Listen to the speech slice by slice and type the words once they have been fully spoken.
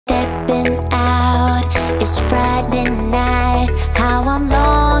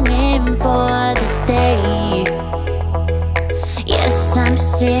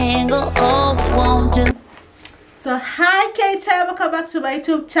Hi Kate, welcome back to my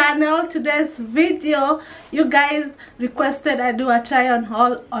YouTube channel. Today's video, you guys requested I do a try on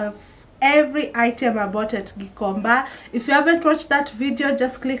haul of every item I bought at Gikomba. If you haven't watched that video,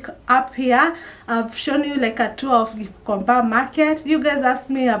 just click up here. I've shown you like a tour of Gikomba market. You guys asked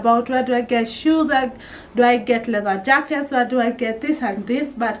me about where do I get shoes, where do I get leather jackets, where do I get this and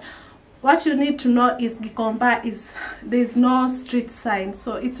this, but what you need to know is Gikomba is there's no street sign,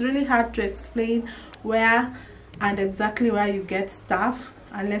 so it's really hard to explain where and exactly where you get stuff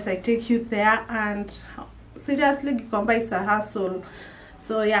unless I take you there, and seriously Gikomba is a hassle.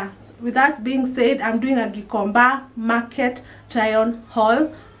 So yeah, with that being said, I'm doing a Gikomba market try on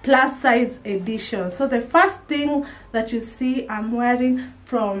haul plus size edition. So the first thing that you see, I'm wearing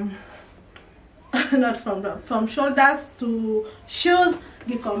from not from shoulders to shoes,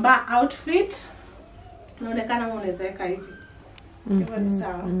 Gikomba outfit. So I'm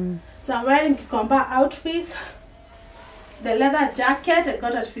wearing Gikomba outfit. The leather jacket I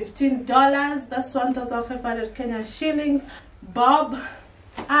got at $15. That's 1,500 Kenyan shillings. Bob,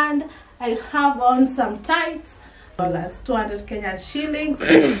 and I have on some tights. 200 Kenyan shillings.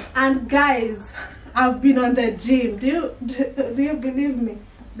 And guys, I've been on the gym. Do you believe me?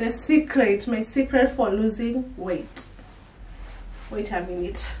 The secret, my secret for losing weight. Wait a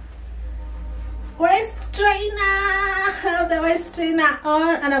minute. Waist trainer. I have the waist trainer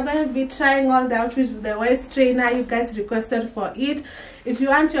on, and I'm going to be trying all the outfits with the waist trainer. You guys requested for it. If you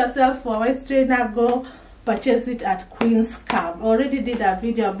want yourself for waist trainer, go purchase it at Queen's Curve. Already did a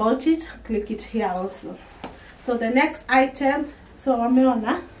video about it. Click it here also. So the next item, so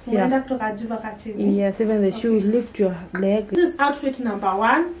wameona unaenda kutoka juu mpaka chini. Yes, even the shoes, lift your leg. This is outfit number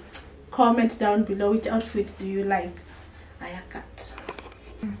 1. Comment down below which outfit do you like. I cut.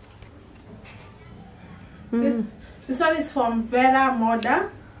 This one is from Vera Moda,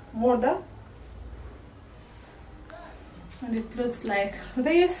 and it looks like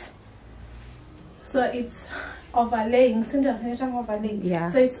this. So it's overlaying. Yeah.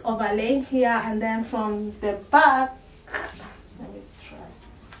 So it's overlaying here, and then from the back, let me try.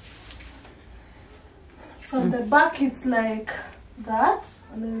 From the back, it's like that,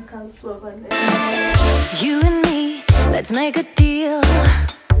 and then it comes to overlay. You and me, let's make a deal.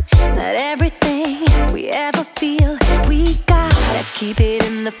 Not everything we ever feel, we gotta keep it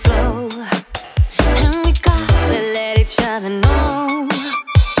in the flow, and we gotta let each other know.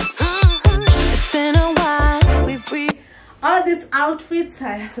 It's been a while, we've all these outfits,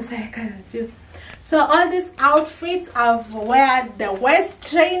 so all these outfits I've wear the waist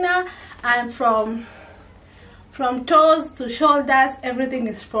trainer, and from toes to shoulders, everything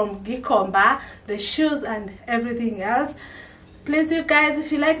is from Gikomba, the shoes and everything else. Please, you guys,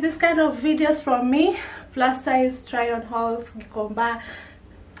 if you like this kind of videos from me, plus size try on hauls, Gikomba,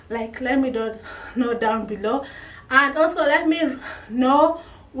 like, let me know down below, and also let me know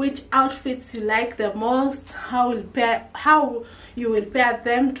which outfits you like the most, how you will pair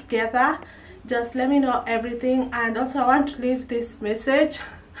them together. Just let me know everything. And also I want to leave this message.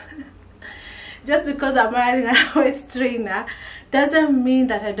 Just because I'm wearing a waist trainer doesn't mean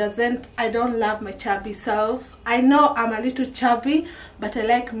that I don't love my chubby self. I know I'm a little chubby, but I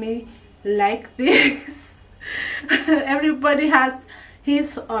like me like this. Everybody has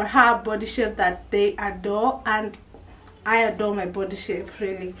his or her body shape that they adore, and I adore my body shape,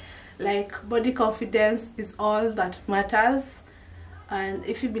 really. Like, body confidence is all that matters, and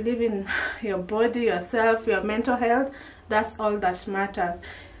if you believe in your body, yourself, your mental health, that's all that matters.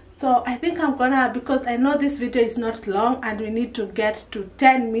 So I think I'm gonna, because I know this video is not long and we need to get to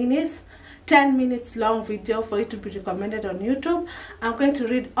 10 minutes long video for it to be recommended on YouTube. I'm going to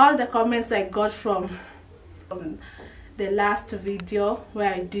read all the comments I got from the last video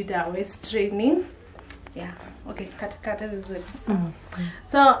where I did a waist training. Yeah, okay,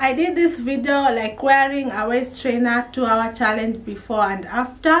 so I did this video like wearing a waist trainer 2-hour challenge before and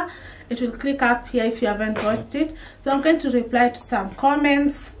after. It will click up here if you haven't watched it. So I'm going to reply to some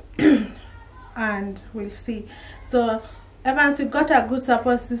comments and we'll see. So Evans, you got a good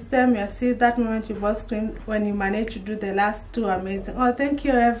support system. You see that moment you both screamed when you managed to do the last 2. Amazing. Oh, thank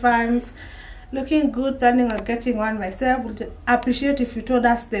you, Evans. Looking good, planning on getting one myself. Would appreciate if you told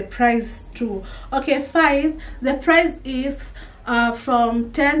us the price too. Okay, fine. The price is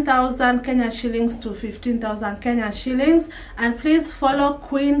from 10,000 Kenyan shillings to 15,000 Kenyan shillings. And please follow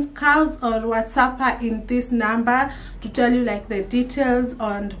Queen's Curves or WhatsApp her in this number to tell you like the details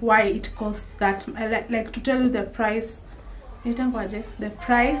on why it costs that, like to tell you the price. The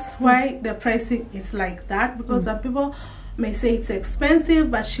price, why the pricing is like that, because some people may say it's expensive,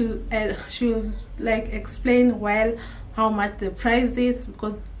 but she'll like explain well how much the price is,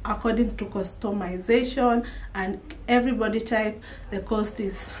 because according to customization and every body type, the cost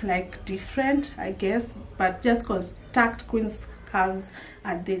is like different, I guess. But just contact Queen's Curves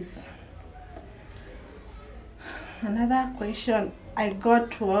at this. Another question I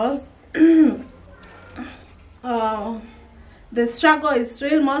got was the struggle is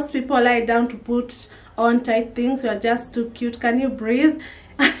real. Most people lie down to put on tight things. We are just too cute. Can you breathe?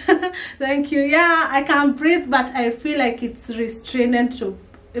 Thank you. Yeah, I can breathe, but I feel like it's restraining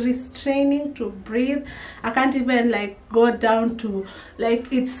to breathe. I can't even like go down to,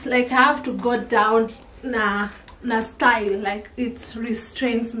 like, it's like I have to go down na style, like it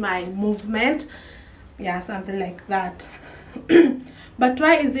restrains my movement. Yeah, something like that. But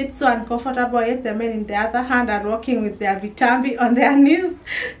why is it so uncomfortable? Yet the men, in the other hand, are walking with their vitambi on their knees,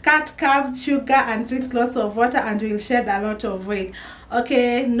 cut carbs, sugar, and drink lots of water, and will shed a lot of weight.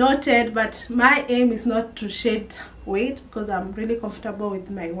 Okay, noted. But my aim is not to shed weight, because I'm really comfortable with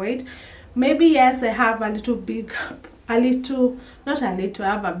my weight. Maybe yes, I have I have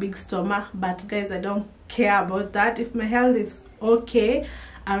a big stomach, but guys, I don't care about that. If my health is okay,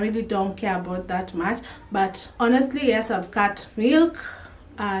 I really don't care about that much. But honestly, yes, I've cut milk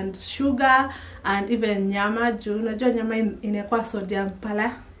and sugar and even nyama. Unajua nyama inekwa sodium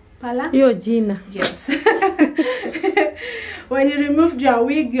pala. Yo jina. Yes. When you removed your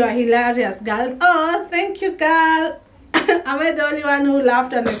wig, you are hilarious, girl. Oh, thank you, girl. Am I the only one who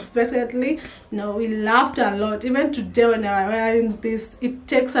laughed unexpectedly? No, we laughed a lot. Even today when I was wearing this, it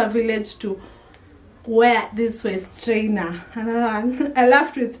takes a village to wear this waist trainer. Another one. I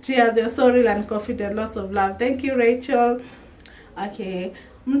laughed with tears. You're so real and confident. Lots of love. Thank you, Rachel. Okay.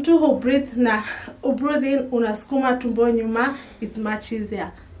 Mtu who breathe in unaskuma tumbo nyuma, it's much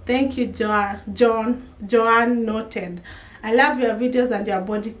easier. Thank you, Joanne noted. I love your videos and your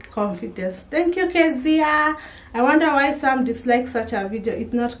body confidence. Thank you, Kezia. I wonder why some dislike such a video.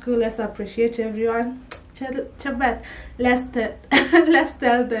 It's not cool. Let's appreciate everyone. Chabat, let's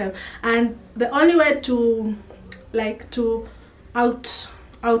tell them. And the only way to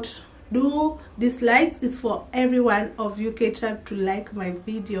outdo dislikes is for everyone of UK tribe to like my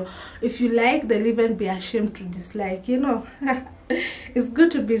video. If you like, they'll even be ashamed to dislike, you know. It's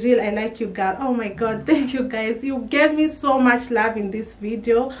good to be real. I like you, girl. Oh my god, thank you guys. You gave me so much love in this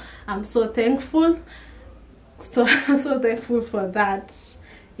video. I'm so thankful. So thankful for that.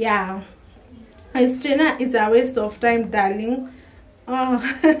 Yeah, waist trainer is a waste of time, darling. Oh,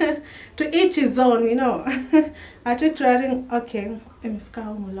 to each his own, you know. I took wearing, okay,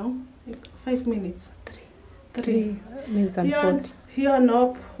 5 minutes. 3 means I'm hot. Hiyo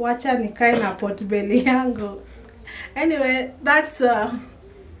nope, wacha nikae na pot belly yangu. Anyway, that's to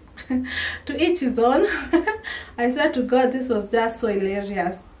each his own. I said to God, this was just so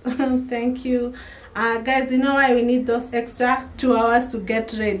hilarious. Thank you. Guys, you know why we need those extra 2 hours to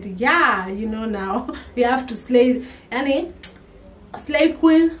get ready? Yeah, you know now. We have to slay. Yani, slay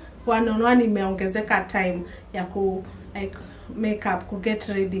queen one-on-one imeongezeka time ya ku like makeup, ku get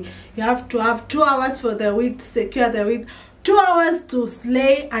ready. You have to have 2 hours for the wig to secure the wig, 2 hours to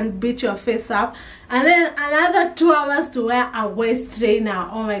slay and beat your face up, and then another 2 hours to wear a waist trainer.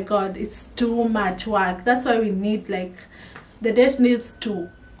 Oh my god, it's too much work. That's why we need, like, the date needs to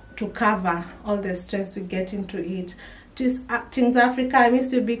cover all the stress we get into it. Things Africa, I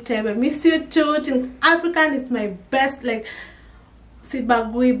miss you big time. I miss you too. Things African is my best, like,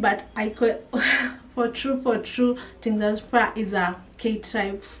 Sibagui, but I could for true Things Africa is a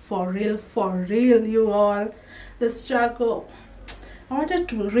K-tribe for real, you all. The struggle. I wanted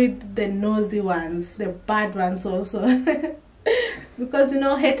to read the nosy ones, the bad ones also. Because, you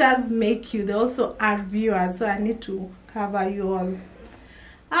know, haters make you, they also are viewers, so I need to cover you all.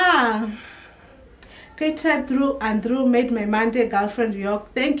 K-tribe through and through made my Monday girlfriend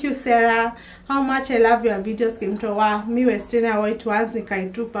York. Thank you, Sarah. How much I love your videos. Kemunto wa mi westrainer white ones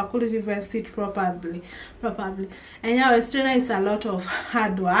nikaitupa, couldn't even sit properly. And yeah, westrainer is a lot of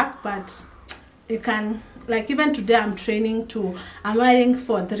hard work, but you can, like, even today I'm wearing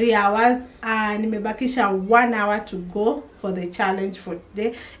for 3 hours and nimebakisha 1 hour to go for the challenge for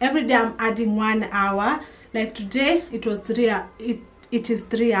today. Every day I'm adding 1 hour. Like today it was it is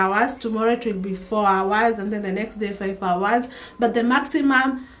 3 hours, tomorrow it will be 4 hours, and then the next day 5 hours. But the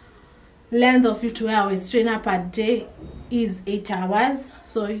maximum length of you to wear a waist trainer per day is 8 hours.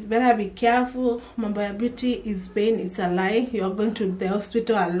 So you better be careful. Mambo ya beauty is pain, it's a lie. You are going to the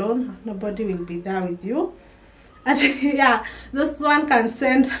hospital alone, nobody will be there with you. And yeah, this one can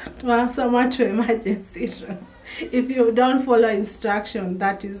send someone to emergency room if you don't follow instruction.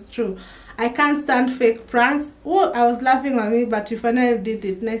 That is true. I can't stand fake pranks. Oh, I was laughing at me, but you finally did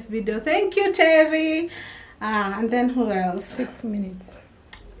it. Nice video. Thank you, Terry. And then who else? 6 minutes.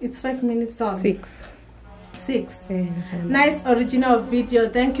 It's 5 minutes on. 6. Nice original video.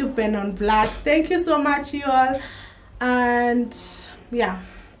 Thank you, Ben on Black. Thank you so much, you all. And yeah,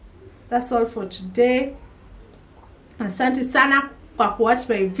 that's all for today. Asante sana kwa watch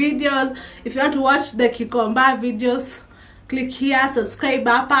my videos. If you want to watch the Gikomba videos, click here, subscribe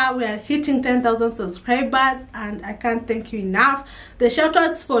up. We are hitting 10,000 subscribers and I can't thank you enough. The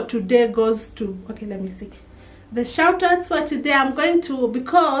shoutouts for today goes to, okay, let me see. The shoutouts for today I'm going to,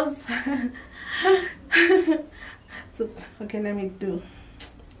 because so okay, let me do.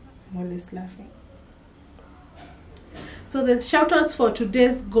 I'm always laughing. So the shoutouts for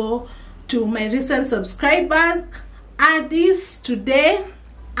today's go to my recent subscribers, Addis today,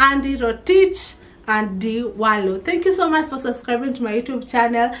 Andy Rotich, and D Wallow. Thank you so much for subscribing to my YouTube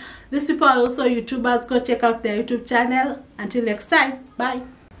channel. These people are also YouTubers. Go check out their YouTube channel. Until next time, bye.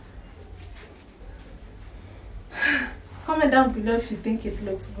 Comment down below if you think it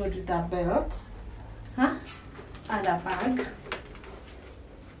looks good with a belt, huh? And a bag.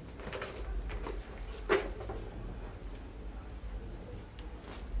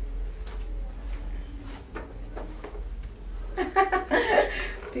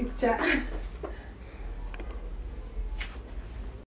 Picture.